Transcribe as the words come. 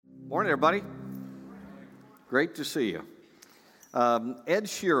Morning, everybody. Great to see you. Ed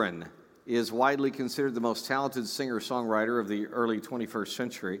Sheeran is widely considered the most talented singer-songwriter of the early 21st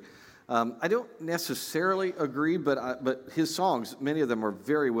century. I don't necessarily agree, but his songs, many of them are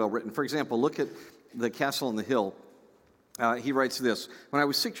very well written. For example, look at The Castle on the Hill. He writes this: "When I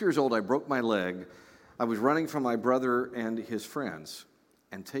was 6 years old, I broke my leg. I was running from my brother and his friends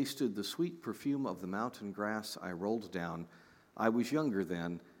and tasted the sweet perfume of the mountain grass I rolled down. I was younger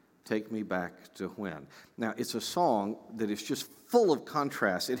then. Take me back to when." Now, it's a song that is just full of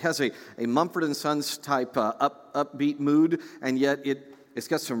contrast. It has a Mumford & Sons type upbeat mood, and yet it's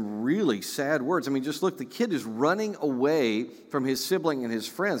got some really sad words. I mean, just look, the kid is running away from his sibling and his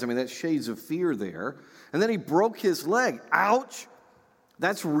friends. I mean, that's shades of fear there. And then he broke his leg. Ouch!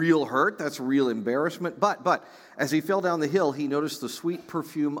 That's real hurt. That's real embarrassment. But as he fell down the hill, he noticed the sweet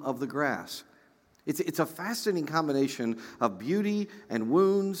perfume of the grass. It's a fascinating combination of beauty and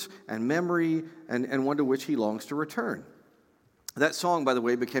wounds and memory and one to which he longs to return. That song, by the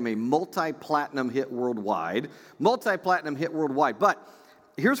way, became a multi-platinum hit worldwide. But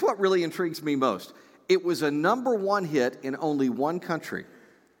here's what really intrigues me most. It was a number one hit in only one country.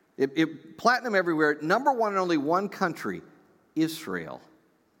 It platinum everywhere, number one in only one country, Israel.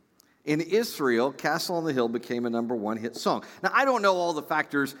 In Israel, Castle on the Hill became a number one hit song. Now, I don't know all the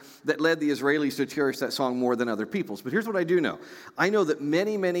factors that led the Israelis to cherish that song more than other people's, but here's what I do know. I know that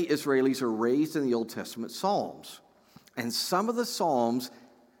many, many Israelis are raised in the Old Testament Psalms, and some of the Psalms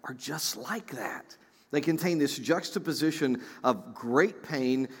are just like that. They contain this juxtaposition of great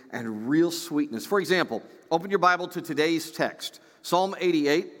pain and real sweetness. For example, open your Bible to today's text, Psalm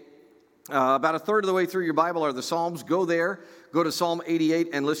 88. About a third of the way through your Bible are the Psalms. Go there, go to Psalm 88,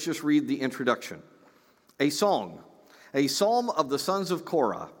 and let's just read the introduction. A psalm of the sons of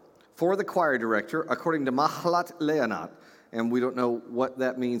Korah for the choir director, according to Mahalat Leanat, and we don't know what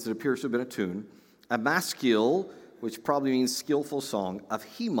that means. It appears to have been a tune. A maskil, which probably means skillful song, of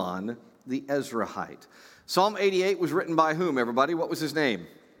Heman the Ezrahite. Psalm 88 was written by whom, everybody? What was his name?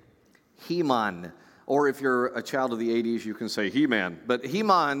 Heman. Or if you're a child of the 80s, you can say He-Man. But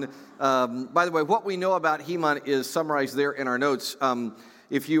Heman, by the way, what we know about Heman is summarized there in our notes.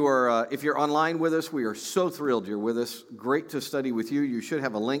 If you're online with us, we are so thrilled you're with us. Great to study with you. You should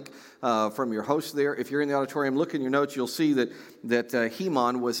have a link from your host there. If you're in the auditorium, look in your notes. You'll see that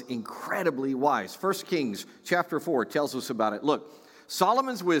Heman was incredibly wise. 1 Kings chapter 4 tells us about it. Look,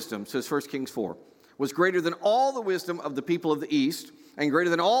 Solomon's wisdom, says 1 Kings 4, was greater than all the wisdom of the people of the East, and greater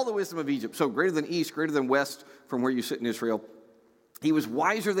than all the wisdom of Egypt. So greater than East, greater than West from where you sit in Israel. He was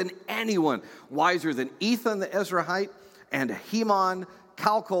wiser than anyone, wiser than Ethan the Ezrahite, and Heman,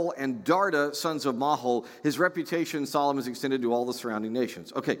 Calcol, and Darda, sons of Mahol. His reputation, Solomon, is extended to all the surrounding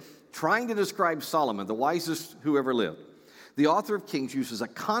nations. Okay, trying to describe Solomon, the wisest who ever lived, the author of Kings uses a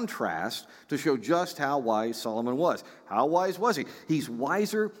contrast to show just how wise Solomon was. How wise was he? He's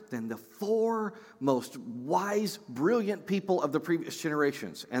wiser than the four most wise, brilliant people of the previous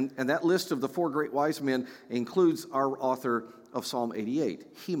generations. And that list of the four great wise men includes our author of Psalm 88,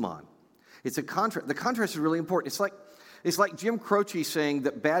 Heman. It's a contrast. The contrast is really important. It's like Jim Croce saying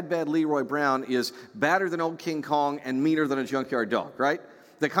that bad Leroy Brown is badder than old King Kong and meaner than a junkyard dog, right?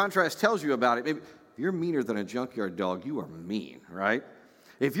 The contrast tells you about it. Maybe, if you're meaner than a junkyard dog, you are mean, right?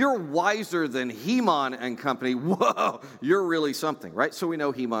 If you're wiser than Heman and company, whoa, you're really something, right? So we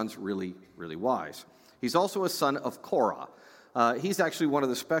know Heman's really, really wise. He's also a son of Korah. He's actually one of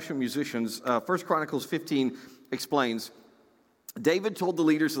the special musicians. 1 Chronicles 15 explains, David told the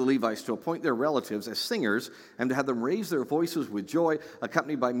leaders of the Levites to appoint their relatives as singers and to have them raise their voices with joy,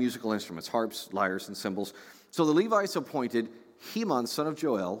 accompanied by musical instruments, harps, lyres, and cymbals. So the Levites appointed Heman, son of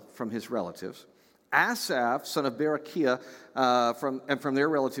Joel, from his relatives, Asaph, son of Berechiah, from their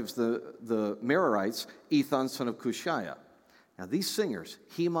relatives, the Merarites, Ethan, son of Cushiah. Now, these singers,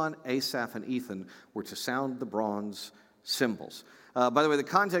 Heman, Asaph, and Ethan, were to sound the bronze cymbals. By the way, the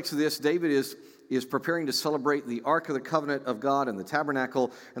context of this, David is preparing to celebrate the Ark of the Covenant of God and the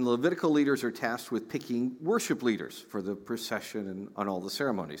tabernacle, and the Levitical leaders are tasked with picking worship leaders for the procession and on all the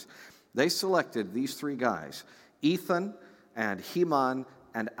ceremonies. They selected these three guys, Ethan and Heman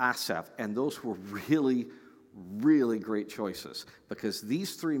and Asaph, and those were really, really great choices because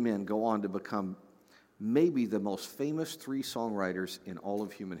these three men go on to become maybe the most famous three songwriters in all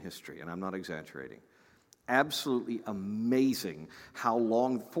of human history, and I'm not exaggerating. Absolutely amazing how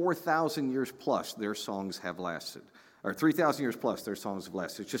long, 4,000 years plus, their songs have lasted, or 3,000 years plus their songs have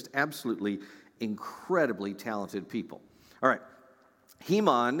lasted. It's just absolutely incredibly talented people. All right,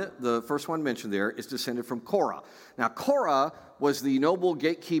 Heman, the first one mentioned there, is descended from Korah. Now, Korah was the noble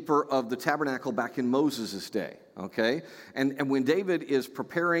gatekeeper of the tabernacle back in Moses' day, okay? And when David is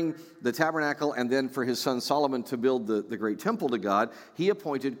preparing the tabernacle and then for his son Solomon to build the great temple to God, he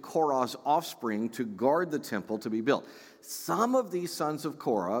appointed Korah's offspring to guard the temple to be built. Some of these sons of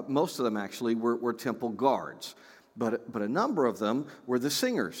Korah, most of them actually, were temple guards. But a number of them were the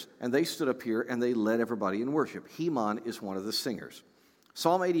singers, and they stood up here and they led everybody in worship. Heman is one of the singers.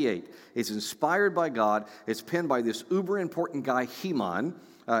 Psalm 88 is inspired by God. It's penned by this uber important guy, Heman.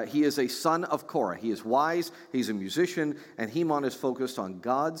 He is a son of Korah. He is wise, he's a musician, and Heman is focused on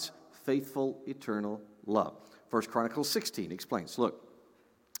God's faithful, eternal love. 1 Chronicles 16 explains, look,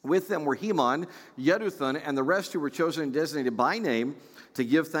 with them were Heman, Jeduthun, and the rest who were chosen and designated by name to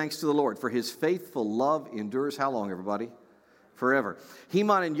give thanks to the Lord, for his faithful love endures how long, everybody? Forever.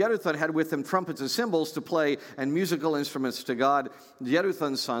 Heman and Jeduthun had with them trumpets and cymbals to play and musical instruments to God.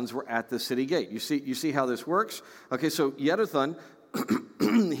 Jeduthun's sons were at the city gate. You see how this works? Okay, so Jeduthun,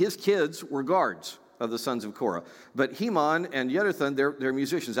 his kids were guards of the sons of Korah. But Heman and Jeduthun, they're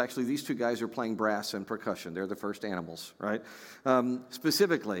musicians. Actually, these two guys are playing brass and percussion. They're the first animals, right?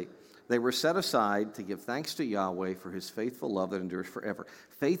 Specifically, they were set aside to give thanks to Yahweh for his faithful love that endures forever.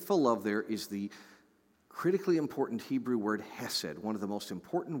 Faithful love there is the critically important Hebrew word hesed, one of the most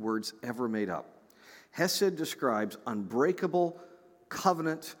important words ever made up. Hesed describes unbreakable,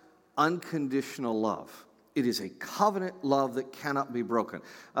 covenant, unconditional love. It is a covenant love that cannot be broken.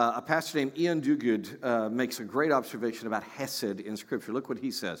 A pastor named Ian Duguid makes a great observation about hesed in Scripture. Look what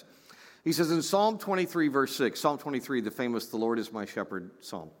he says. He says in Psalm 23, verse 6, Psalm 23, the famous "The Lord is my shepherd"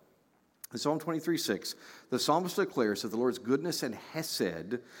 psalm. In Psalm 23:6, the psalmist declares that the Lord's goodness and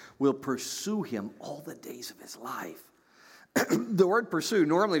hesed will pursue him all the days of his life. The word pursue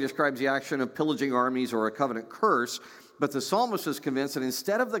normally describes the action of pillaging armies or a covenant curse, but the psalmist is convinced that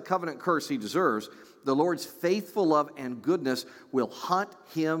instead of the covenant curse he deserves, the Lord's faithful love and goodness will hunt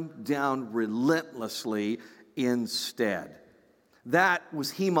him down relentlessly instead. That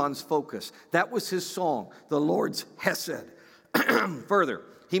was Heman's focus. That was his song, the Lord's hesed. Further,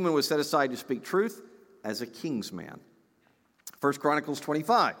 Heman was set aside to speak truth as a king's man. 1 Chronicles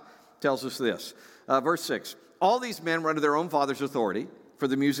 25 tells us this. Verse 6, all these men were under their own father's authority for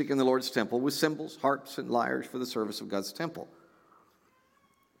the music in the Lord's temple with cymbals, harps, and lyres for the service of God's temple.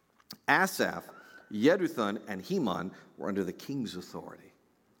 Asaph, Jeduthun, and Heman were under the king's authority.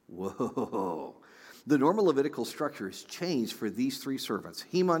 Whoa. The normal Levitical structure is changed for these three servants.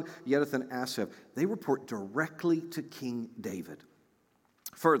 Heman, Jeduthun, Asaph, they report directly to King David.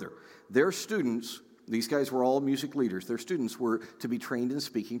 Further, their students, these guys were all music leaders, their students were to be trained in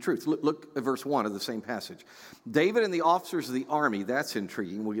speaking truth. Look at verse 1 of the same passage. David and the officers of the army, that's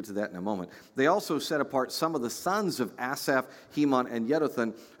intriguing, we'll get to that in a moment. They also set apart some of the sons of Asaph, Heman, and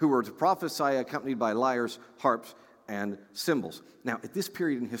Jeduthun, who were to prophesy accompanied by lyres, harps, and cymbals. Now, at this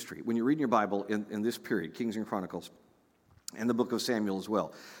period in history, when you're reading your Bible in this period, Kings and Chronicles, and the book of Samuel as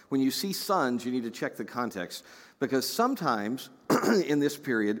well, when you see sons, you need to check the context, because sometimes in this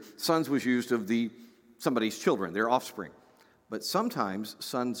period, sons was used of somebody's children, their offspring. But sometimes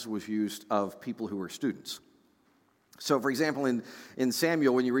sons was used of people who were students. So, for example, in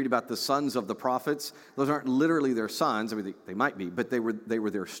Samuel, when you read about the sons of the prophets, those aren't literally their sons. I mean, they might be, but they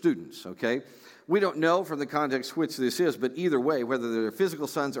were their students, okay? We don't know from the context which this is, but either way, whether they're their physical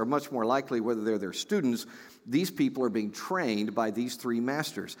sons or much more likely whether they're their students, these people are being trained by these three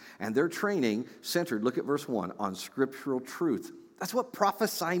masters. And their training centered, look at verse 1, on scriptural truth. That's what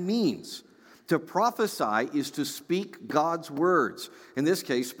prophesy means. To prophesy is to speak God's words. In this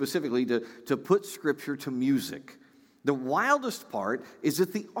case, specifically, to put scripture to music. The wildest part is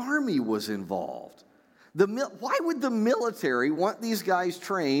that the army was involved. Why would the military want these guys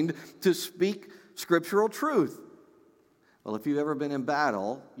trained to speak scriptural truth? Well, if you've ever been in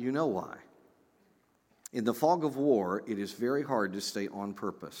battle, you know why. In the fog of war, it is very hard to stay on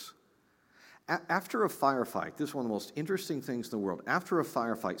purpose. After a firefight, this is one of the most interesting things in the world. After a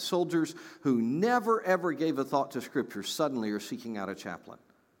firefight, soldiers who never ever gave a thought to Scripture suddenly are seeking out a chaplain.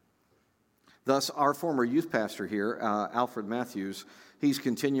 Thus, our former youth pastor here, Alfred Matthews, he's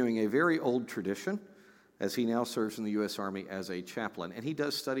continuing a very old tradition as he now serves in the U.S. Army as a chaplain. And he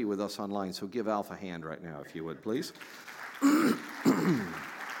does study with us online, so give Alf a hand right now, if you would, please.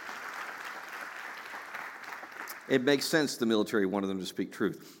 It makes sense the military wanted them to speak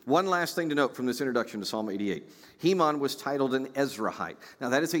truth. One last thing to note from this introduction to Psalm 88. Heman was titled an Ezrahite. Now,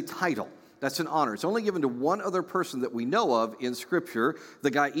 that is a title. That's an honor. It's only given to one other person that we know of in Scripture,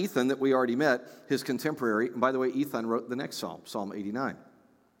 the guy Ethan that we already met, his contemporary. And by the way, Ethan wrote the next psalm, Psalm 89.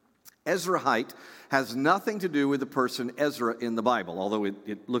 Ezrahite has nothing to do with the person Ezra in the Bible, although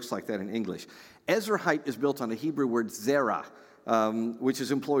it looks like that in English. Ezrahite is built on a Hebrew word zerah, which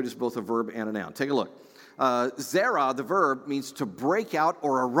is employed as both a verb and a noun. Take a look. Zerah, the verb, means to break out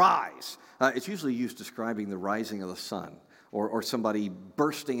or arise. It's usually used describing the rising of the sun or somebody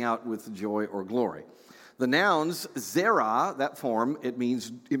bursting out with joy or glory. The nouns, zerah, that form, it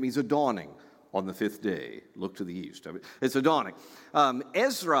means a dawning. On the fifth day, look to the east. It's a dawning.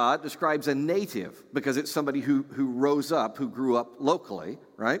 Ezra describes a native because it's somebody who rose up, who grew up locally,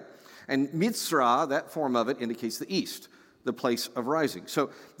 right? And Mitzrah, that form of it, indicates the east, the place of rising. So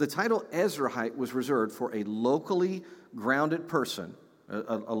the title Ezrahite was reserved for a locally grounded person,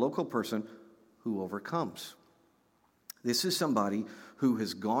 a local person who overcomes. This is somebody who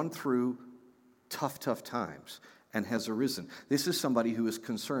has gone through tough times and has arisen. This is somebody who is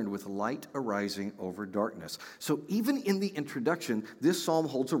concerned with light arising over darkness. So even in the introduction, this psalm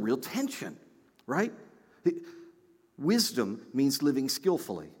holds a real tension, right? Wisdom means living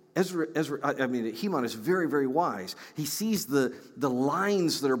skillfully. Heman is very, very wise. He sees the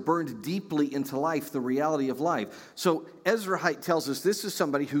lines that are burned deeply into life, the reality of life. So Ezrahite tells us this is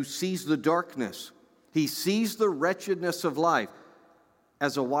somebody who sees the darkness. He sees the wretchedness of life.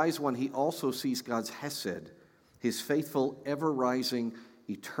 As a wise one, he also sees God's hesed, his faithful, ever-rising,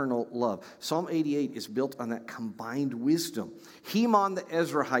 eternal love. Psalm 88 is built on that combined wisdom. Heman the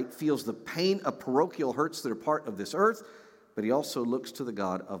Ezrahite feels the pain of parochial hurts that are part of this earth, but he also looks to the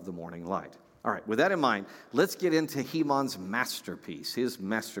God of the morning light. All right, with that in mind, let's get into Heman's masterpiece, his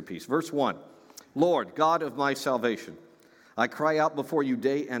masterpiece. Verse 1, Lord, God of my salvation, I cry out before you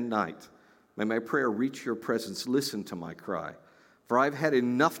day and night. May my prayer reach your presence. Listen to my cry, for I've had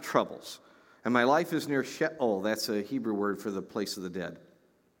enough troubles. And my life is near Sheol. That's a Hebrew word for the place of the dead.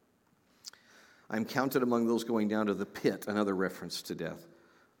 I'm counted among those going down to the pit, another reference to death.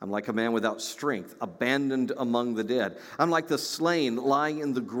 I'm like a man without strength, abandoned among the dead. I'm like the slain lying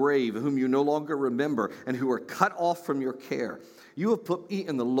in the grave, whom you no longer remember, and who are cut off from your care. You have put me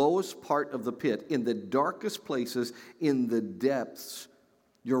in the lowest part of the pit, in the darkest places, in the depths.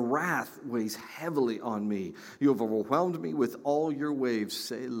 Your wrath weighs heavily on me. You have overwhelmed me with all your waves.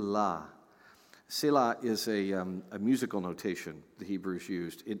 Selah. Selah is a musical notation the Hebrews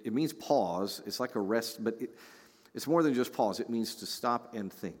used. It means pause. It's like a rest, but it's more than just pause. It means to stop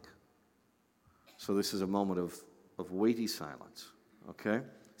and think. So this is a moment of weighty silence. Okay?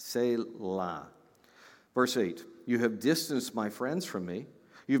 Selah. Verse 8, you have distanced my friends from me.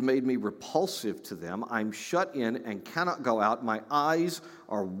 You've made me repulsive to them. I'm shut in and cannot go out. My eyes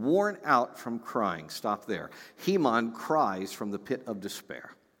are worn out from crying. Stop there. Heman cries from the pit of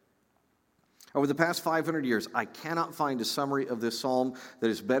despair. Over the past 500 years, I cannot find a summary of this psalm that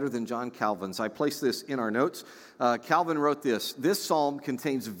is better than John Calvin's. I placed this in our notes. Calvin wrote this. This psalm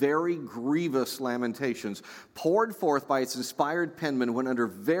contains very grievous lamentations poured forth by its inspired penman when under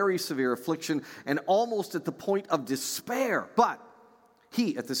very severe affliction and almost at the point of despair. But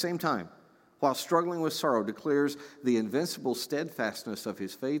he, at the same time, while struggling with sorrow, declares the invincible steadfastness of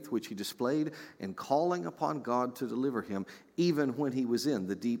his faith, which he displayed in calling upon God to deliver him, even when he was in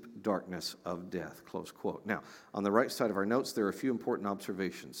the deep darkness of death. Close quote. Now, on the right side of our notes, there are a few important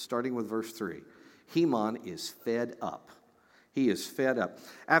observations, starting with verse 3. Heman is fed up. He is fed up.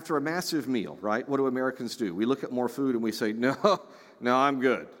 After a massive meal, right, what do Americans do? We look at more food and we say, no, I'm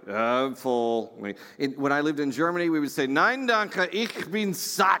good. I'm full. When I lived in Germany, we would say, Nein, danke, ich bin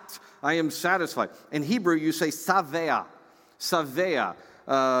satt. I am satisfied. In Hebrew, you say savea. Savea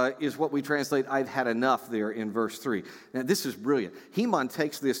is what we translate, I've had enough there in verse 3. Now, this is brilliant. Heman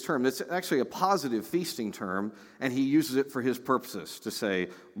takes this term, it's actually a positive feasting term, and he uses it for his purposes to say,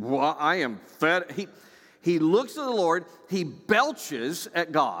 well, I am fed. He looks at the Lord, he belches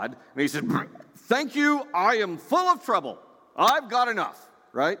at God, and he said, thank you, I am full of trouble. I've got enough,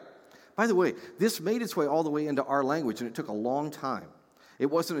 right? By the way, this made its way all the way into our language, and it took a long time. It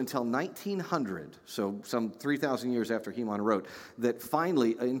wasn't until 1900, so some 3,000 years after Heman wrote, that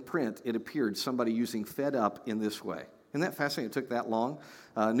finally in print it appeared somebody using fed up in this way. Isn't that fascinating? It took that long.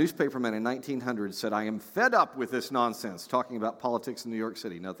 A newspaperman in 1900 said, I am fed up with this nonsense, talking about politics in New York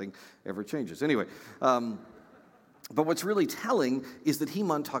City. Nothing ever changes. Anyway, but what's really telling is that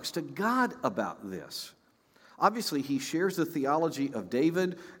Heman talks to God about this. Obviously, he shares the theology of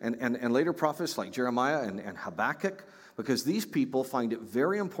David and later prophets like Jeremiah and Habakkuk, because these people find it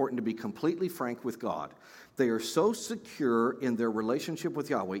very important to be completely frank with God. They are so secure in their relationship with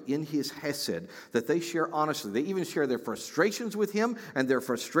Yahweh, in his hesed, that they share honestly. They even share their frustrations with him and their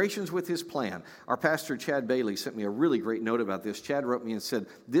frustrations with his plan. Our pastor, Chad Bailey, sent me a really great note about this. Chad wrote me and said,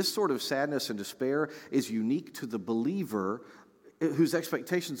 this sort of sadness and despair is unique to the believer whose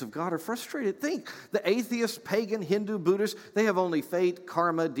expectations of God are frustrated. Think, the atheist, pagan, Hindu, Buddhist, they have only fate,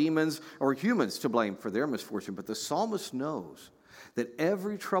 karma, demons, or humans to blame for their misfortune. But the psalmist knows that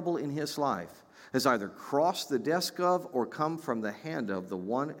every trouble in his life has either crossed the desk of or come from the hand of the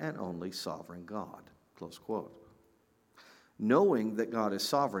one and only sovereign God. Close quote. Knowing that God is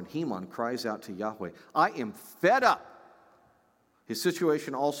sovereign, Heman cries out to Yahweh, I am fed up. His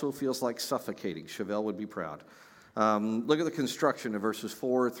situation also feels like suffocating. Chevelle would be proud. Look at the construction of verses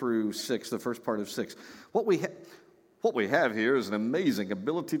 4 through 6, the first part of 6. What we have here is an amazing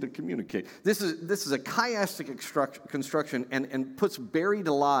ability to communicate. This is a chiastic construction and puts being buried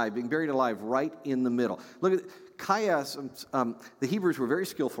alive right in the middle. Look at chiasm. The Hebrews were very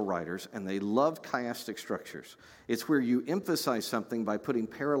skillful writers, and they loved chiastic structures. It's where you emphasize something by putting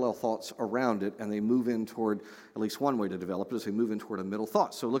parallel thoughts around it, and they move in toward, at least one way to develop it is they move in toward a middle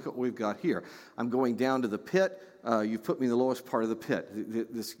thought. So look at what we've got here. I'm going down to the pit. You've put me in the lowest part of the pit.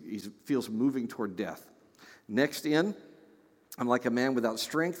 He feels moving toward death. Next in, I'm like a man without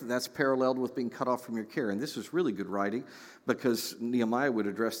strength. That's paralleled with being cut off from your care. And this is really good writing because Nehemiah would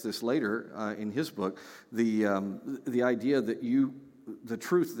address this later in his book. The idea that the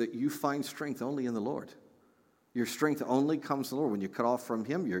truth that you find strength only in the Lord. Your strength only comes from the Lord. When you're cut off from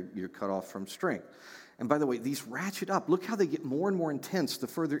Him, you're cut off from strength. And by the way, these ratchet up. Look how they get more and more intense the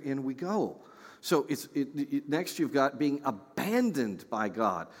further in we go. So next you've got being abandoned by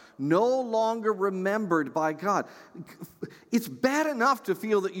God, no longer remembered by God. It's bad enough to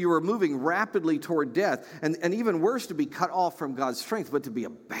feel that you are moving rapidly toward death, and even worse to be cut off from God's strength, but to be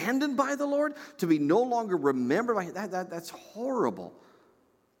abandoned by the Lord, to be no longer remembered by that's horrible.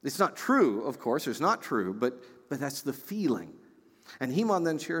 It's not true, of course, it's not true, but that's the feeling. And Heman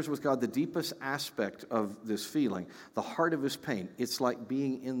then shares with God the deepest aspect of this feeling, the heart of his pain. It's like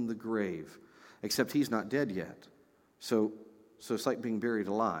being in the grave. Except he's not dead yet. So it's like being buried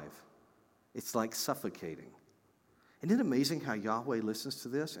alive. It's like suffocating. Isn't it amazing how Yahweh listens to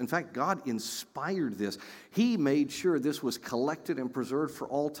this? In fact, God inspired this. He made sure this was collected and preserved for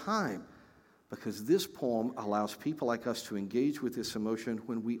all time. Because this poem allows people like us to engage with this emotion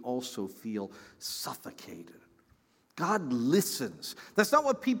when we also feel suffocated. God listens. That's not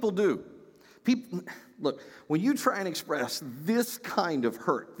what people do. People, look, when you try and express this kind of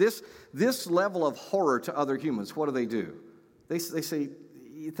hurt, this level of horror to other humans, what do? They say,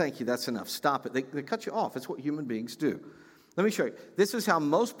 thank you, that's enough, stop it. They cut you off. It's what human beings do. Let me show you. This is how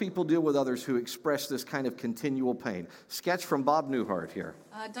most people deal with others who express this kind of continual pain. Sketch from Bob Newhart here.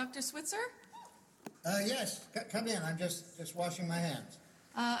 Dr. Switzer? Yes, come in. I'm just washing my hands.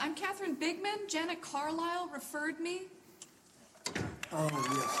 I'm Catherine Bigman. Janet Carlisle referred me. Oh,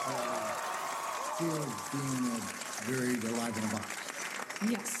 yes. Fear of being buried alive in a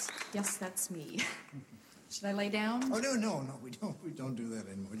box. Yes, that's me. Should I lay down? Oh, no, we don't do that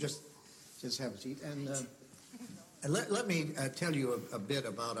anymore. Just have a seat. And let me tell you a bit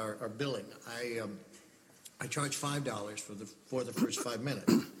about our billing. I charge $5 for the first 5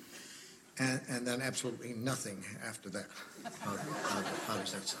 minutes, and then absolutely nothing after that. How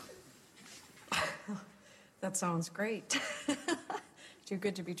does that sound? That sounds great. Too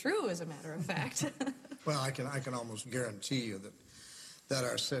good to be true, as a matter of fact. Well, I can almost guarantee you that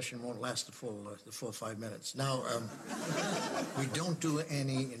our session won't last the full 5 minutes. Now, we don't do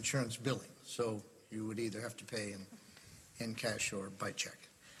any insurance billing, so you would either have to pay in cash or by check.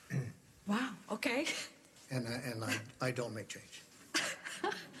 Wow. Okay. And I don't make change.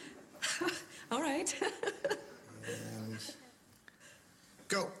 All right. And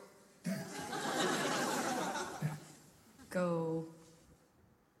go. Go.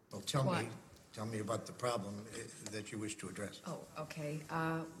 Well, What? tell me about the problem that you wish to address. Oh, okay.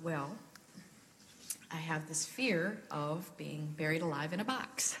 Well, I have this fear of being buried alive in a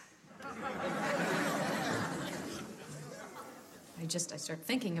box. I start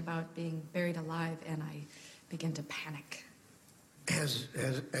thinking about being buried alive, and I begin to panic. Has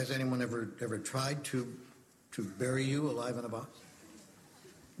anyone ever tried to bury you alive in a box?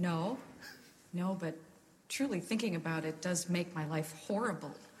 No, but truly thinking about it does make my life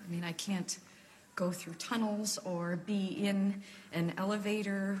horrible. I mean, I can't go through tunnels or be in an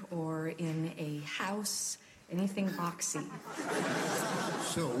elevator or in a house, anything boxy.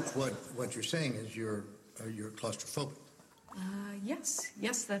 So what you're saying is you're claustrophobic. Yes,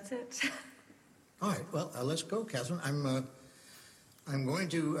 that's it. All right, well, let's go, Catherine. I'm going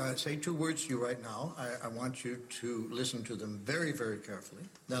to say 2 words to you right now. I want you to listen to them very, very carefully.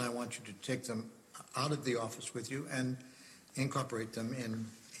 Then I want you to take them out of the office with you and incorporate them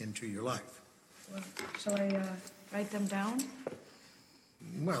into your life. Well, shall I write them down?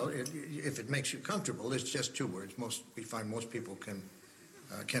 Well, if it makes you comfortable, it's just 2 words. We find most people can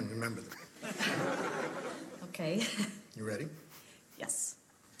remember them. Okay. You ready? Yes.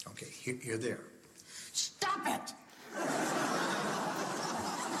 Okay, here there. Stop it! I'm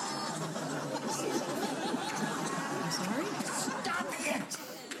sorry? Stop it!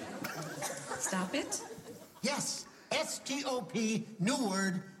 Stop it? Yes, S-T-O-P, new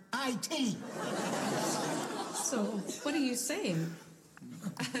word, I-T. So, what are you saying?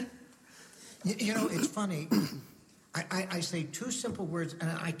 You know, it's funny. I say 2 simple words, and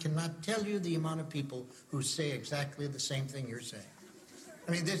I cannot tell you the amount of people who say exactly the same thing you're saying.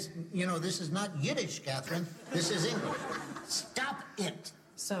 I mean, this is not Yiddish, Catherine. This is English. Stop it.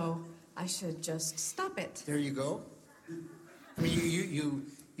 So, I should just stop it. There you go. I mean,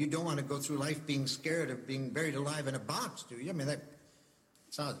 you don't want to go through life being scared of being buried alive in a box, do you? I mean, that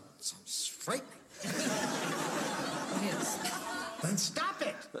sounds frightening. It is. Then stop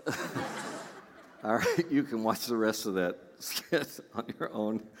it. All right, you can watch the rest of that skit on your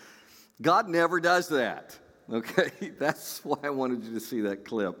own. God never does that, okay? That's why I wanted you to see that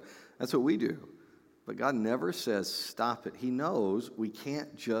clip. That's what we do. But God never says stop it. He knows we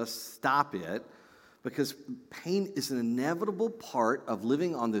can't just stop it because pain is an inevitable part of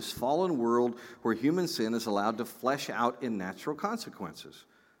living on this fallen world where human sin is allowed to flesh out in natural consequences.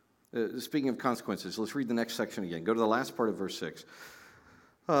 Speaking of consequences, let's read the next section again. Go to the last part of verse 6.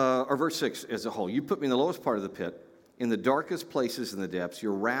 Or verse 6 as a whole. You put me in the lowest part of the pit, in the darkest places in the depths.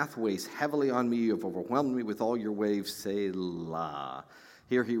 Your wrath weighs heavily on me. You have overwhelmed me with all your waves. Selah.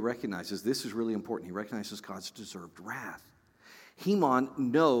 Here he recognizes, this is really important, he recognizes God's deserved wrath. Heman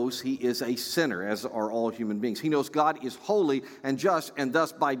knows he is a sinner, as are all human beings. He knows God is holy and just, and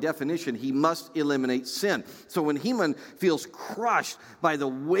thus, by definition, he must eliminate sin. So when Heman feels crushed by the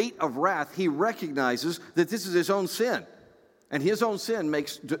weight of wrath, he recognizes that this is his own sin. And his own sin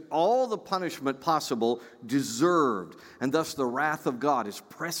makes all the punishment possible deserved. And thus the wrath of God is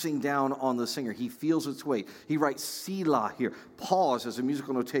pressing down on the singer. He feels its weight. He writes Selah here. Pause as a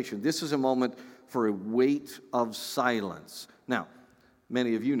musical notation. This is a moment for a wait of silence. Now,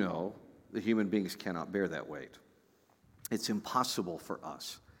 many of you know that human beings cannot bear that weight. It's impossible for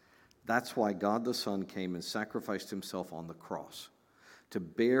us. That's why God the Son came and sacrificed himself on the cross, to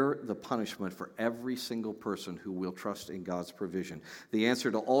bear the punishment for every single person who will trust in God's provision. The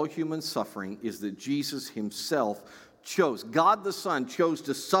answer to all human suffering is that Jesus himself chose. God the Son chose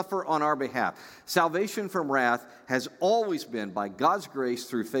to suffer on our behalf. Salvation from wrath has always been by God's grace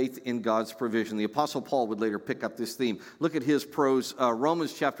through faith in God's provision. The Apostle Paul would later pick up this theme. Look at his prose,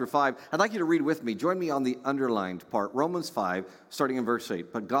 Romans chapter 5. I'd like you to read with me. Join me on the underlined part. Romans 5, starting in verse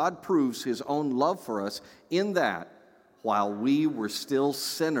 8. But God proves his own love for us in that while we were still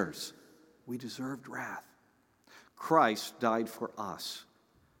sinners, we deserved wrath. Christ died for us.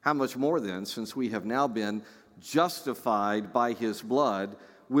 How much more then, since we have now been justified by his blood,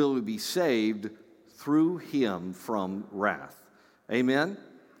 will we be saved through him from wrath? Amen?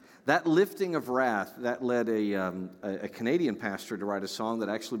 That lifting of wrath, that led a Canadian pastor to write a song that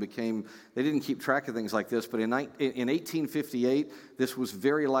actually became, they didn't keep track of things like this, but in 1858, this was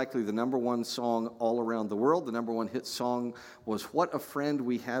very likely the number one song all around the world. The number one hit song was What a Friend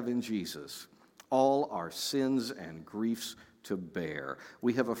We Have in Jesus, All Our Sins and Griefs to Bear.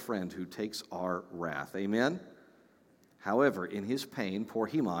 We have a friend who takes our wrath. Amen? However, in his pain, poor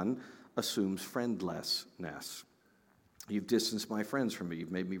Heman assumes friendlessness. You've distanced my friends from me.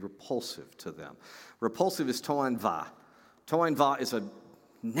 You've made me repulsive to them. Repulsive is to'anva. To'anva is a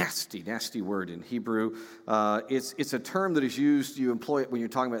nasty, nasty word in Hebrew. It's a term that is used, you employ it when you're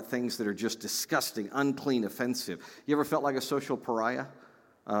talking about things that are just disgusting, unclean, offensive. You ever felt like a social pariah?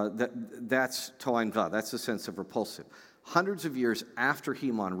 That's to'anva. That's the sense of repulsive. Hundreds of years after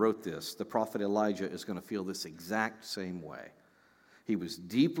Heman wrote this, the prophet Elijah is going to feel this exact same way. He was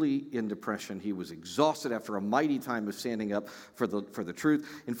deeply in depression. He was exhausted after a mighty time of standing up for the truth.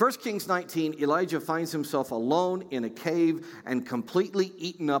 In 1 Kings 19, Elijah finds himself alone in a cave and completely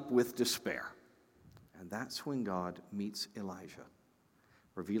eaten up with despair. And that's when God meets Elijah,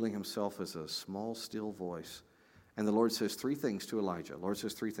 revealing himself as a small, still voice. And the Lord says 3 things to Elijah. The Lord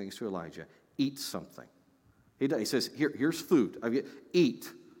says 3 things to Elijah. Eat something. He says, here's food. Eat.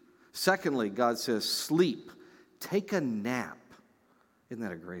 Secondly, God says, sleep. Take a nap. Isn't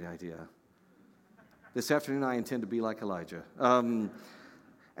that a great idea? This afternoon, I intend to be like Elijah. And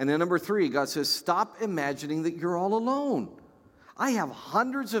then number 3, God says, stop imagining that you're all alone. I have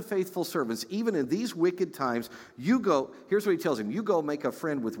hundreds of faithful servants. Even in these wicked times, you go, here's what he tells him, you go make a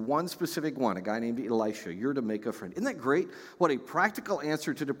friend with one specific one, a guy named Elisha. You're to make a friend. Isn't that great? What a practical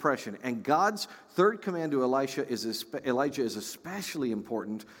answer to depression. And God's third command to Elijah is especially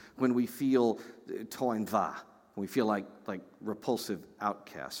important when we feel toinva, when we feel like repulsive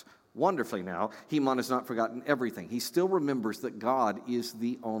outcasts. Wonderfully now, Heman has not forgotten everything. He still remembers that God is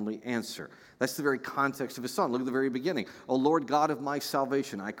the only answer. That's the very context of his song. Look at the very beginning. O Lord God of my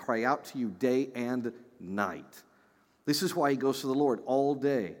salvation, I cry out to you day and night. This is why he goes to the Lord all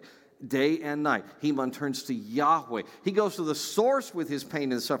day and night. Heman turns to Yahweh. He goes to the source with his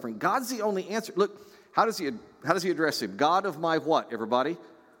pain and suffering. God's the only answer. Look, how does he address him? God of my what, everybody?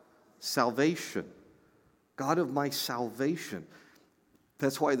 Salvation. God of my salvation.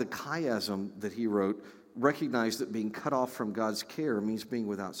 That's why the chiasm that he wrote recognized that being cut off from God's care means being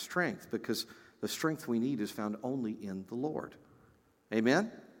without strength, because the strength we need is found only in the Lord.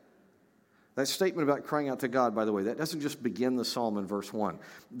 Amen? That statement about crying out to God, by the way, that doesn't just begin the psalm in verse 1.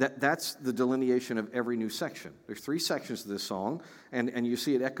 That's the delineation of every new section. There's 3 sections to this song, and you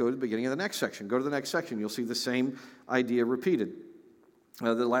see it echoed at the beginning of the next section. Go to the next section, you'll see the same idea repeated.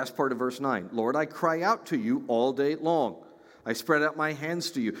 The last part of verse 9. Lord, I cry out to you all day long. I spread out my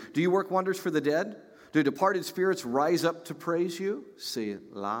hands to you. Do you work wonders for the dead? Do departed spirits rise up to praise you?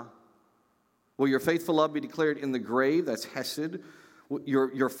 Selah. Will your faithful love be declared in the grave? That's Hesed.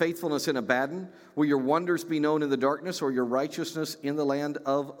 Your faithfulness in Abaddon? Will your wonders be known in the darkness, or your righteousness in the land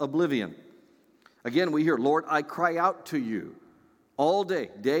of oblivion? Again, we hear, Lord, I cry out to you all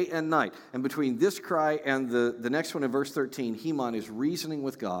day and night. And between this cry and the next one in verse 13, Heman is reasoning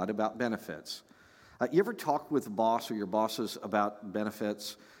with God about benefits. You ever talk with a boss or your bosses about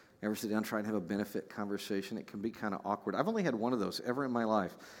benefits? Ever sit down and try and have a benefit conversation? It can be kind of awkward. I've only had one of those ever in my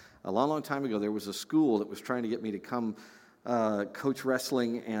life. A long, long time ago, there was a school that was trying to get me to come coach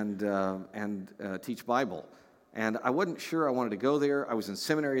wrestling and teach Bible. And I wasn't sure I wanted to go there. I was in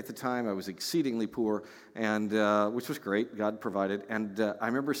seminary at the time. I was exceedingly poor, and which was great. God provided. And I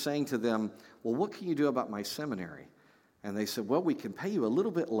remember saying to them, well, what can you do about my seminary? And they said, well, we can pay you a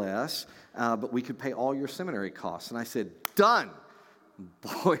little bit less, but we could pay all your seminary costs. And I said, done.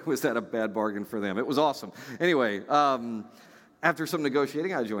 Boy, was that a bad bargain for them. It was awesome. Anyway, after some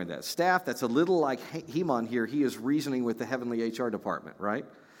negotiating, I joined that staff. That's a little like Heman here. He is reasoning with the heavenly HR department, right?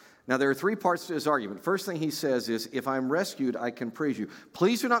 Now, there are 3 parts to his argument. First thing he says is, if I'm rescued, I can praise you.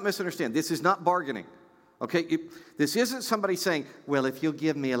 Please do not misunderstand. This is not bargaining. Okay, this isn't somebody saying, well, if you'll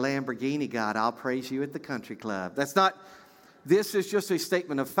give me a Lamborghini, God, I'll praise you at the country club. This is just a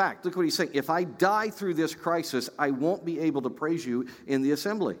statement of fact. Look what he's saying. If I die through this crisis, I won't be able to praise you in the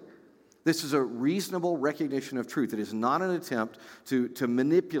assembly. This is a reasonable recognition of truth. It is not an attempt to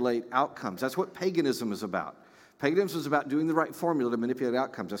manipulate outcomes. That's what paganism is about. Paganism is about doing the right formula to manipulate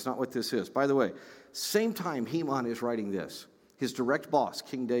outcomes. That's not what this is. By the way, same time Heman is writing this, his direct boss,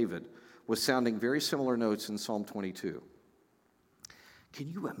 King David, was sounding very similar notes in Psalm 22. Can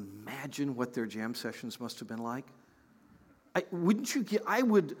you imagine what their jam sessions must have been like?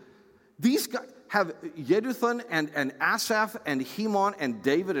 These guys have Yeduthun and Asaph and Heman and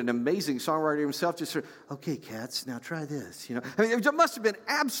David, an amazing songwriter himself, just sort of, okay, cats, now try this. It must have been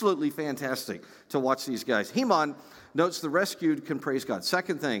absolutely fantastic to watch these guys. Heman notes the rescued can praise God.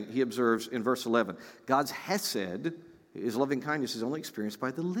 Second thing he observes in verse 11, God's Hesed, his loving kindness, is only experienced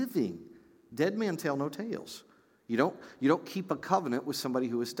by the living. Dead men tell no tales. You don't keep a covenant with somebody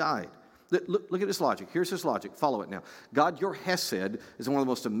who has died. Look at his logic. Here's his logic. Follow it now. God, your Hesed, is one of the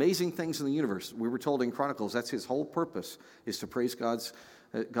most amazing things in the universe. We were told in Chronicles that's his whole purpose, is to praise God's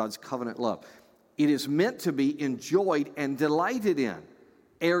covenant love. It is meant to be enjoyed and delighted in.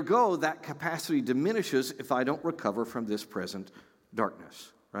 Ergo, that capacity diminishes if I don't recover from this present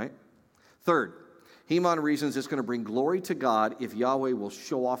darkness, right? Third, Heman reasons it's going to bring glory to God if Yahweh will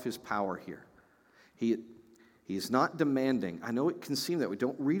show off his power here. He is not demanding. I know it can seem that way.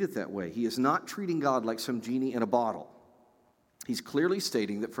 Don't read it that way. He is not treating God like some genie in a bottle. He's clearly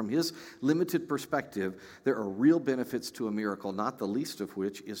stating that from his limited perspective, there are real benefits to a miracle, not the least of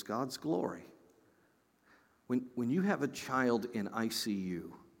which is God's glory. When you have a child in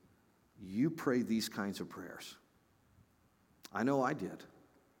ICU, you pray these kinds of prayers. I know I did.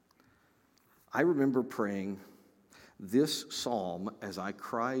 I remember praying this psalm as I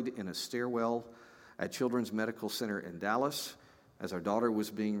cried in a stairwell at Children's Medical Center in Dallas as our daughter was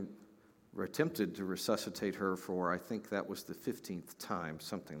being attempted to resuscitate her for, I think that was the 15th time,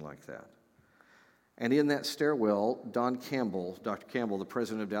 something like that. And in that stairwell, Dr. Campbell, the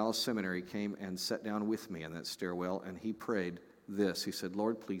president of Dallas Seminary, came and sat down with me in that stairwell, and he prayed this. He said,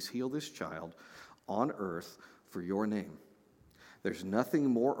 Lord, please heal this child on earth for your name. There's nothing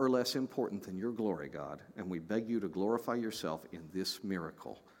more or less important than your glory, God, and we beg you to glorify yourself in this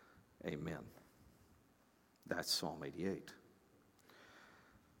miracle. Amen. That's Psalm 88.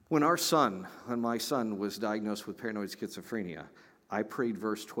 When my son was diagnosed with paranoid schizophrenia, I prayed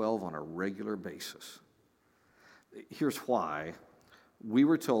verse 12 on a regular basis. Here's why. We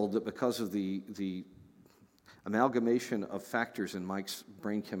were told that because of the amalgamation of factors in Mike's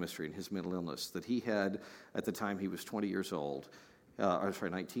brain chemistry and his mental illness, that he had, at the time he was 19 years old,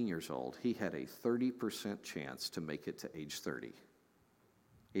 he had a 30% chance to make it to age 30.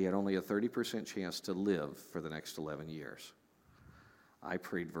 He had only a 30% chance to live for the next 11 years. I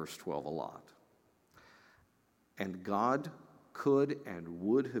prayed verse 12 a lot. And God could and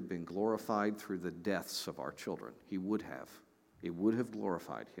would have been glorified through the deaths of our children. He would have. It would have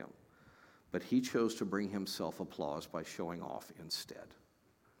glorified him. But he chose to bring himself applause by showing off instead.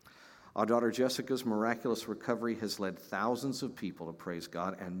 Our daughter Jessica's miraculous recovery has led thousands of people to praise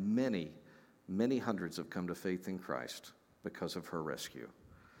God, and many, many hundreds have come to faith in Christ because of her rescue.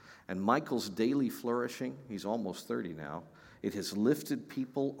 And Michael's daily flourishing, he's almost 30 now, it has lifted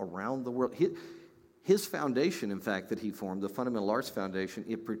people around the world. His foundation, in fact, that he formed, the Fundamental Arts Foundation,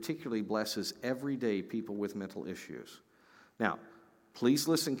 it particularly blesses everyday people with mental issues. Now, please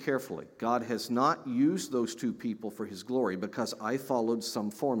listen carefully. God has not used those two people for his glory because I followed some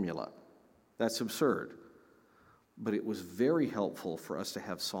formula. That's absurd. But it was very helpful for us to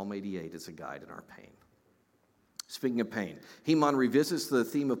have Psalm 88 as a guide in our pain. Speaking of pain, Heman revisits the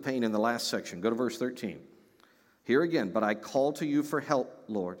theme of pain in the last section. Go to verse 13. Here again, but I call to you for help,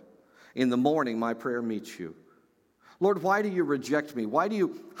 Lord. In the morning, my prayer meets you. Lord, why do you reject me? Why do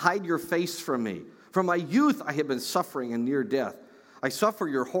you hide your face from me? From my youth, I have been suffering and near death. I suffer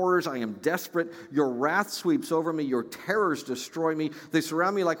your horrors. I am desperate. Your wrath sweeps over me. Your terrors destroy me. They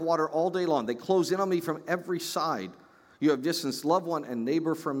surround me like water all day long. They close in on me from every side. You have distanced loved one and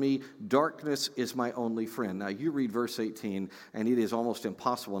neighbor from me. Darkness is my only friend. Now, you read verse 18, and it is almost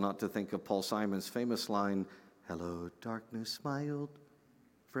impossible not to think of Paul Simon's famous line, "Hello, darkness, my old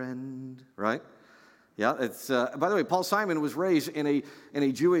friend," right? Yeah, it's, by the way, Paul Simon was raised in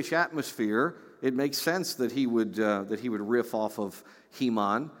a Jewish atmosphere. It makes sense that he would riff off of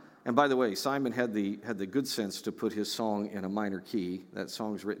Heman. And by the way, Simon had the good sense to put his song in a minor key. That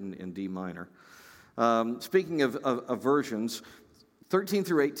song's written in D minor. Speaking of versions, 13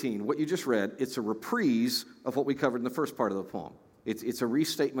 through 18, what you just read, it's a reprise of what we covered in the first part of the poem. It's a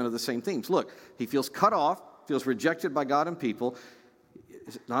restatement of the same themes. Look, he feels cut off, feels rejected by God and people.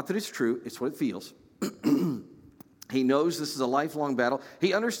 Not that it's true, it's what it feels. He knows this is a lifelong battle.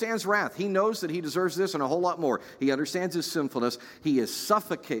 He understands wrath. He knows that he deserves this and a whole lot more. He understands his sinfulness. He is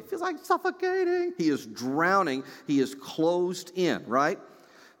suffocating. Feels like suffocating. He is drowning. He is closed in, right?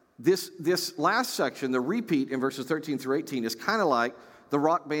 This last section, the repeat in verses 13 through 18, is kind of like the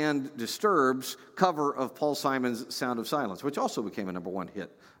rock band Disturbed's cover of Paul Simon's Sound of Silence, which also became a #1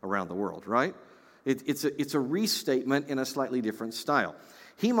 hit around the world, right? It's a restatement in a slightly different style.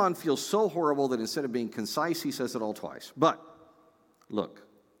 Heman feels so horrible that instead of being concise, he says it all twice. But, look,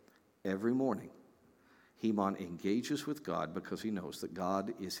 every morning, Heman engages with God because he knows that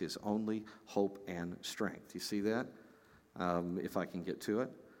God is his only hope and strength. You see that? If I can get to it.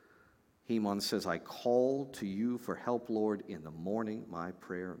 Heman says, I call to you for help, Lord. In the morning, my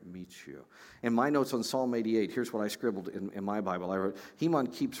prayer meets you. In my notes on Psalm 88, here's what I scribbled in my Bible. I wrote, Heman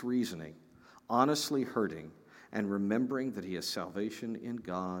keeps reasoning, honestly hurting, and remembering that he has salvation in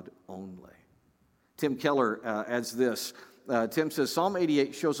God only. Tim Keller adds this. Tim says, Psalm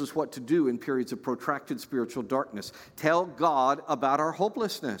 88 shows us what to do in periods of protracted spiritual darkness. Tell God about our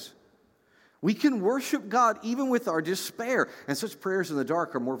hopelessness. We can worship God even with our despair, and such prayers in the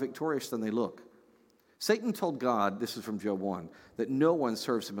dark are more victorious than they look. Satan told God, this is from Job 1, that no one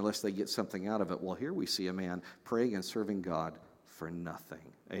serves him unless they get something out of it. Well, here we see a man praying and serving God for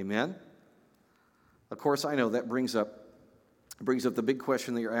nothing. Amen? Of course, I know that brings up the big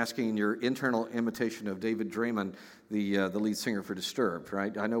question that you're asking in your internal imitation of David Draymond, the lead singer for Disturbed,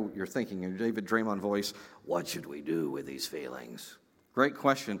 right? I know you're thinking in your David Draymond voice, what should we do with these feelings? Great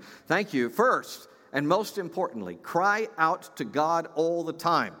question. Thank you. First, and most importantly, cry out to God all the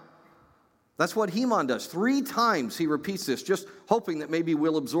time. That's what Heman does. 3 times he repeats this, just hoping that maybe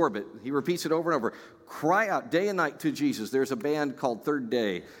we'll absorb it. He repeats it over and over. Cry out day and night to Jesus. There's a band called Third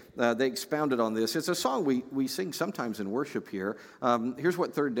Day. They expounded on this. It's a song we sing sometimes in worship here. Here's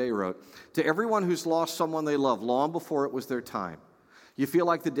what Third Day wrote. To everyone who's lost someone they love long before it was their time, you feel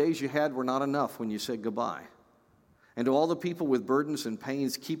like the days you had were not enough when you said goodbye. And to all the people with burdens and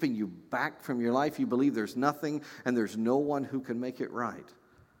pains keeping you back from your life, you believe there's nothing and there's no one who can make it right.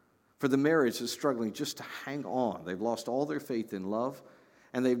 For the marriage that's struggling just to hang on. They've lost all their faith in love,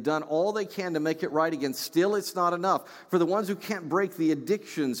 and they've done all they can to make it right again. Still, it's not enough. For the ones who can't break the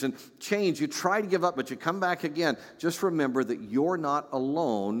addictions and change, you try to give up, but you come back again. Just remember that you're not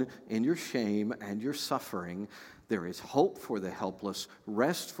alone in your shame and your suffering. There is hope for the helpless,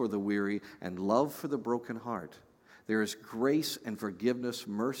 rest for the weary, and love for the broken heart. There is grace and forgiveness,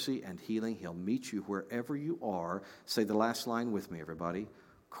 mercy and healing. He'll meet you wherever you are. Say the last line with me, everybody.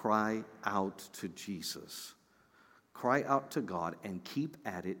 Cry out to Jesus. Cry out to God and keep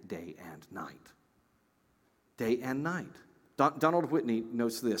at it day and night. Day and night. Donald Whitney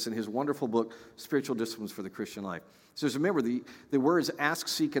notes this in his wonderful book, Spiritual Disciplines for the Christian Life. He says, remember, the words ask,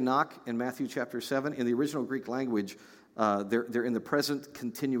 seek, and knock in Matthew chapter 7, in the original Greek language, they're in the present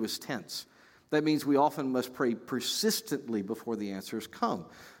continuous tense. That means we often must pray persistently before the answers come.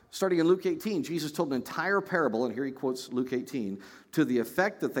 Starting in Luke 18, Jesus told an entire parable, and here he quotes Luke 18, to the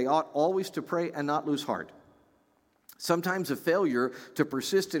effect that they ought always to pray and not lose heart. Sometimes a failure to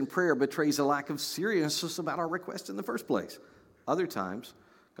persist in prayer betrays a lack of seriousness about our request in the first place. Other times,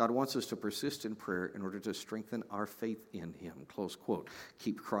 God wants us to persist in prayer in order to strengthen our faith in Him. Close quote.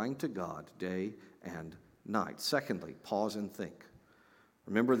 Keep crying to God day and night. Secondly, pause and think.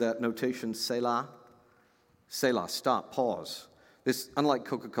 Remember that notation, Selah? Selah, stop, pause. This, unlike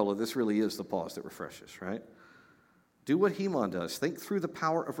Coca-Cola, this really is the pause that refreshes, right? Do what Heman does. Think through the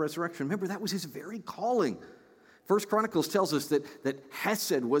power of resurrection. Remember, that was his very calling. First Chronicles tells us that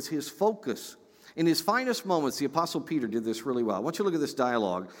Hesed was his focus. In his finest moments, the Apostle Peter did this really well. I want you to look at this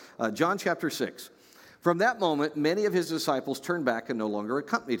dialogue. John chapter 6. From that moment, many of his disciples turned back and no longer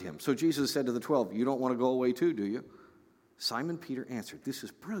accompanied him. So Jesus said to the 12, you don't want to go away too, do you? Simon Peter answered, this is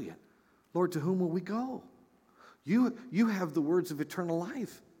brilliant. Lord, to whom will we go? You have the words of eternal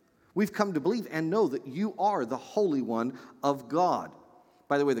life. We've come to believe and know that you are the Holy One of God.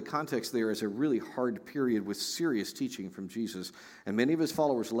 By the way, the context there is a really hard period with serious teaching from Jesus, and many of his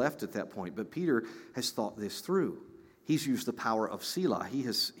followers left at that point, but Peter has thought this through. He's used the power of Selah. He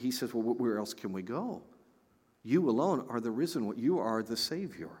says, well, where else can we go? You alone are the risen one. You are the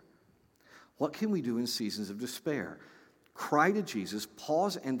Savior. What can we do in seasons of despair? Cry to Jesus,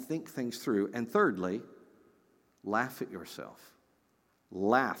 pause and think things through, and thirdly, laugh at yourself.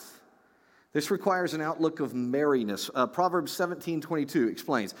 Laugh. This requires an outlook of merriness. Proverbs 17:22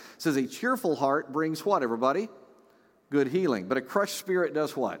 explains. It says, a cheerful heart brings what, everybody? Good healing. But a crushed spirit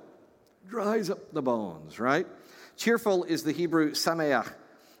does what? Dries up the bones, right? Cheerful is the Hebrew sameach.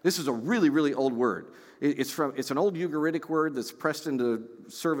 This is a really, really old word. It's an old Ugaritic word that's pressed into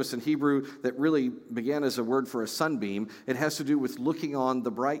service in Hebrew that really began as a word for a sunbeam. It has to do with looking on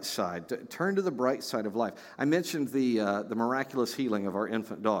the bright side. To turn to the bright side of life. I mentioned the miraculous healing of our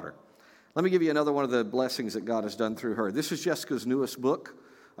infant daughter. Let me give you another one of the blessings that God has done through her. This is Jessica's newest book,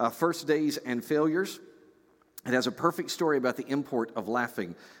 First Days and Failures. It has a perfect story about the import of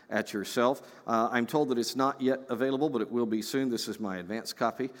laughing at yourself. I'm told that it's not yet available, but it will be soon. This is my advanced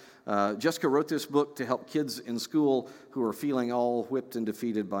copy. Jessica wrote this book to help kids in school who are feeling all whipped and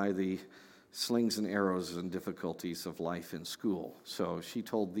defeated by the slings and arrows and difficulties of life in school. So she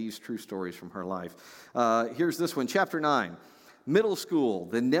told these true stories from her life. Here's this one, Chapter 9. Middle school,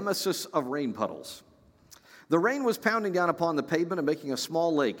 the nemesis of rain puddles. The rain was pounding down upon the pavement and making a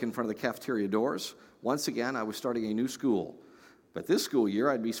small lake in front of the cafeteria doors. Once again, I was starting a new school. But this school year,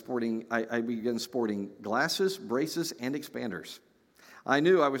 I began sporting glasses, braces, and expanders. I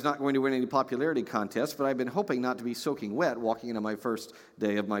knew I was not going to win any popularity contests, but I'd been hoping not to be soaking wet walking into my first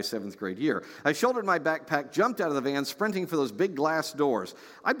day of my 7th grade year. I shouldered my backpack, jumped out of the van, sprinting for those big glass doors.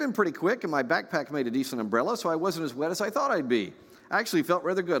 I'd been pretty quick, and my backpack made a decent umbrella, so I wasn't as wet as I thought I'd be. I actually felt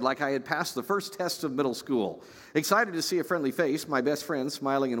rather good, like I had passed the first test of middle school. Excited to see a friendly face, my best friend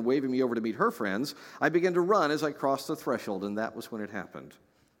smiling and waving me over to meet her friends, I began to run as I crossed the threshold, and that was when it happened.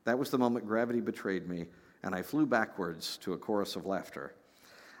 That was the moment gravity betrayed me, and I flew backwards to a chorus of laughter.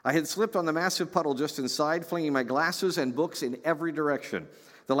 I had slipped on the massive puddle just inside, flinging my glasses and books in every direction.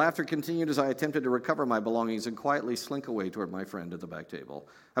 The laughter continued as I attempted to recover my belongings and quietly slink away toward my friend at the back table.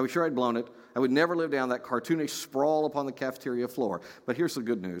 I was sure I'd blown it. I would never live down that cartoonish sprawl upon the cafeteria floor. But here's the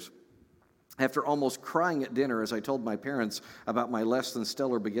good news. After almost crying at dinner as I told my parents about my less than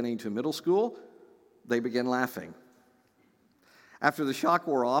stellar beginning to middle school, they began laughing. After the shock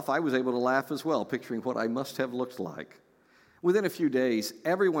wore off, I was able to laugh as well, picturing what I must have looked like. Within a few days,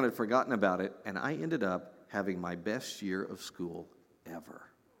 everyone had forgotten about it, and I ended up having my best year of school ever.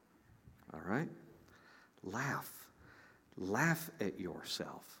 All right? Laugh. Laugh at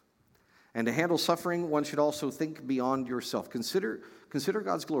yourself. And to handle suffering, one should also think beyond yourself. Consider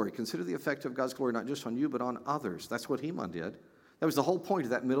God's glory. Consider the effect of God's glory not just on you, but on others. That's what Heman did. That was the whole point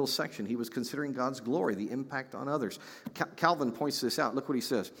of that middle section. He was considering God's glory, the impact on others. Calvin points this out. Look what he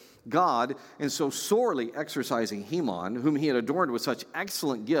says. God, in so sorely exercising Heman, whom he had adorned with such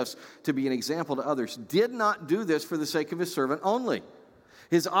excellent gifts to be an example to others, did not do this for the sake of his servant only.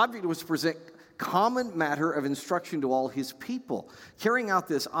 His object was to present common matter of instruction to all his people. Carrying out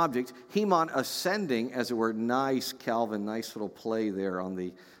this object, Heman ascending, as it were, nice, Calvin, nice little play there on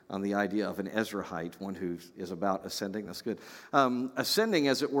the idea of an Ezrahite, one who is about ascending. That's good. Ascending,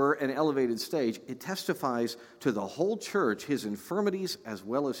 as it were, an elevated stage, it testifies to the whole church his infirmities as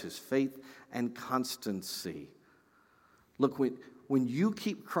well as his faith and constancy. Look, when you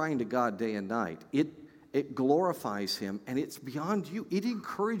keep crying to God day and night, it glorifies him, and it's beyond you. It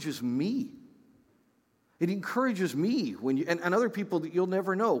encourages me. It encourages me when you and other people that you'll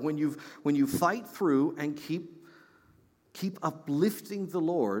never know when you fight through and keep uplifting the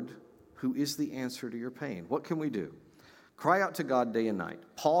Lord, who is the answer to your pain. What can we do? Cry out to God day and night.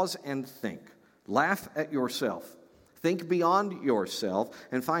 Pause and think. Laugh at yourself. Think beyond yourself.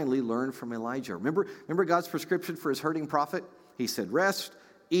 And finally, learn from Elijah. Remember God's prescription for his hurting prophet? He said, rest,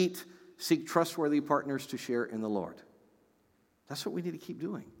 eat, seek trustworthy partners to share in the Lord. That's what we need to keep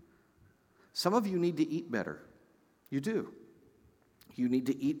doing. Some of you need to eat better. You do. You need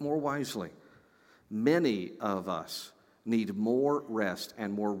to eat more wisely. Many of us need more rest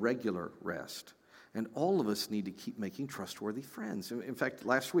and more regular rest. And all of us need to keep making trustworthy friends. In fact,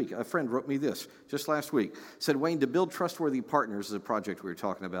 last week, a friend wrote me this, just last week. Said, Wayne, to build trustworthy partners is a project we were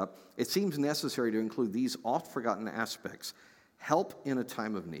talking about. It seems necessary to include these oft-forgotten aspects. Help in a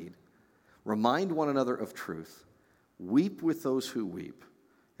time of need. Remind one another of truth. Weep with those who weep.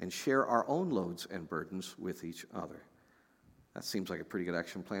 And share our own loads and burdens with each other. That seems like a pretty good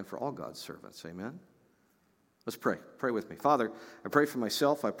action plan for all God's servants. Amen? Let's pray. Pray with me. Father, I pray for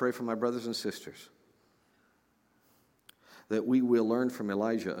myself. I pray for my brothers and sisters that we will learn from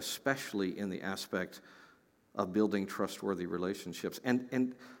Elijah, especially in the aspect of building trustworthy relationships.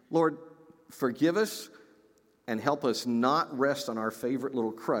 And Lord, forgive us and help us not rest on our favorite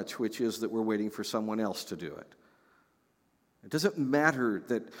little crutch, which is that we're waiting for someone else to do it. It doesn't matter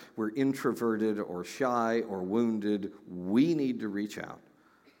that we're introverted or shy or wounded. We need to reach out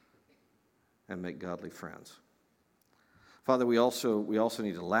and make godly friends. Father, we also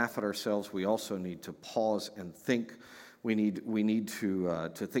need to laugh at ourselves. We also need to pause and think. We need to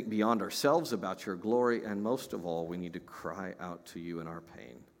think beyond ourselves about your glory, and most of all, we need to cry out to you in our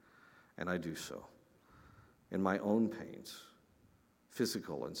pain. And I do so in my own pains,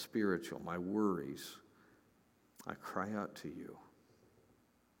 physical and spiritual, my worries. I cry out to you.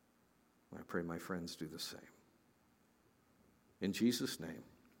 I pray my friends do the same. In Jesus' name,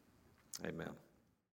 amen.